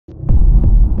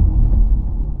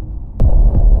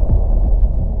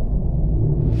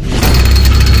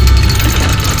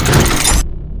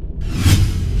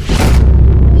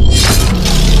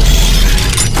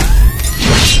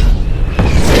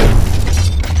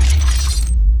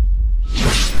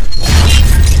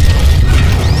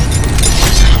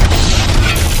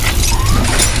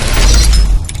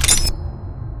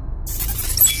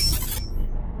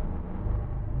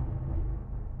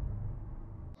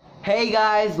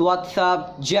guys, what's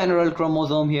up? General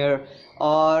Chromosome here.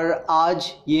 और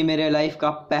आज ये मेरे लाइफ का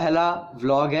पहला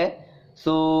vlog है.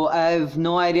 So I have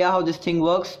no idea how this thing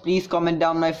works. Please comment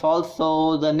down my faults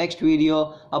so the next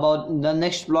video about the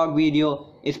next vlog video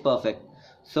is perfect.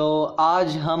 So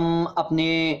आज हम अपने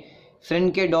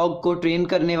फ्रेंड के डॉग को ट्रेन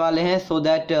करने वाले हैं so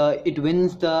that it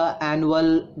wins the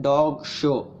annual dog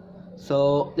show.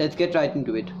 So let's get right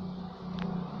into it.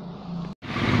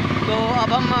 तो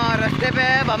अब हम रास्ते पे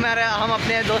हम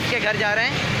अपने दोस्त के घर जा रहे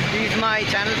हैं. He is my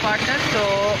channel partner. So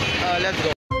let's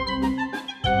go.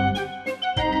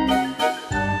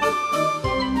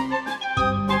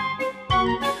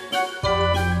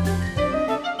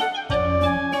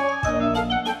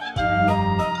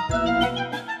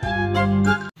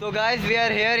 So guys, we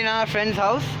are here in our friend's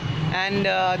house and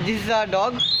this is our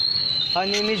dog. Her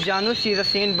name is Janu. She is a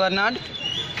Saint Bernard.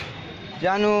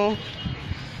 Janu.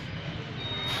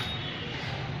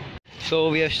 So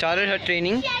we have started her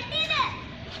training.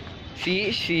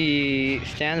 See, she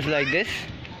stands like this.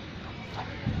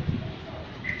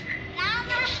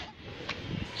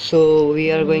 So we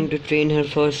are going to train her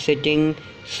for sitting,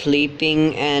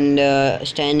 sleeping and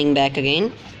standing back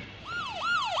again.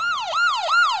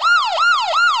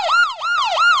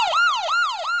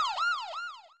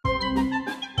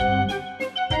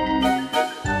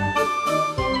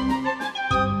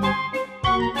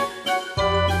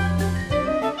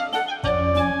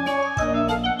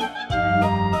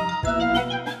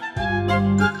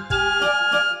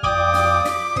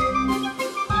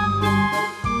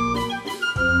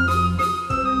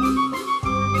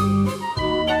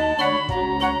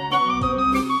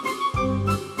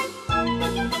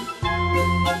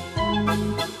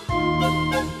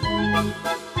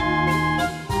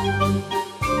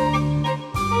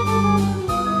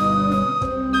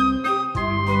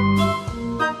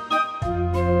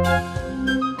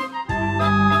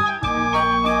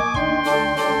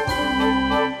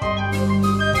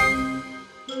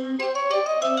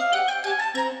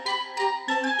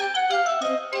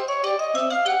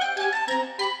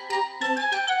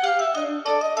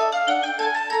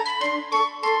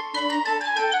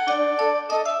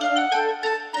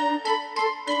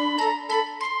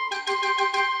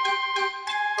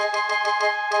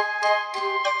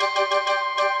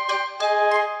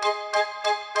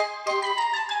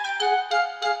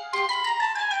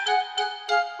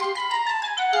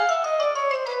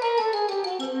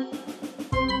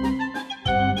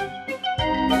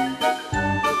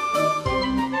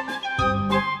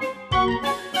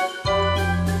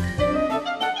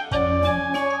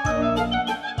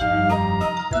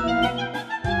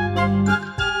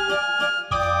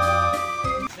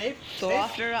 So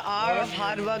after an hour of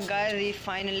hard work, guys, we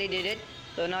finally did it.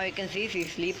 So now you can see she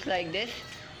sleeps like this,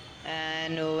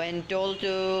 and when told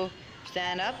to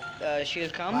stand up, she'll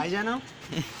come. Bye, Jana.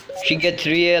 She gets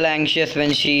real anxious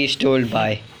when she is told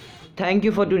bye. Thank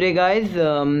you for today, guys.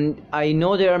 I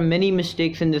know there are many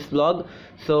mistakes in this vlog,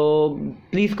 so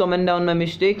please comment down my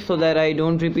mistakes so that I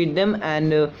don't repeat them.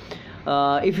 And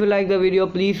if you like the video,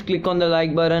 please click on the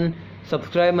like button,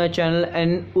 subscribe my channel,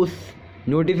 and उस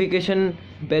notification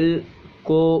bell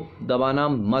को दबाना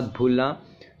मत भूलना.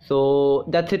 So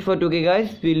that's it for today,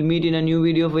 guys. We'll meet in a new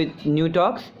video with new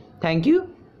talks. Thank you.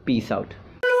 Peace out.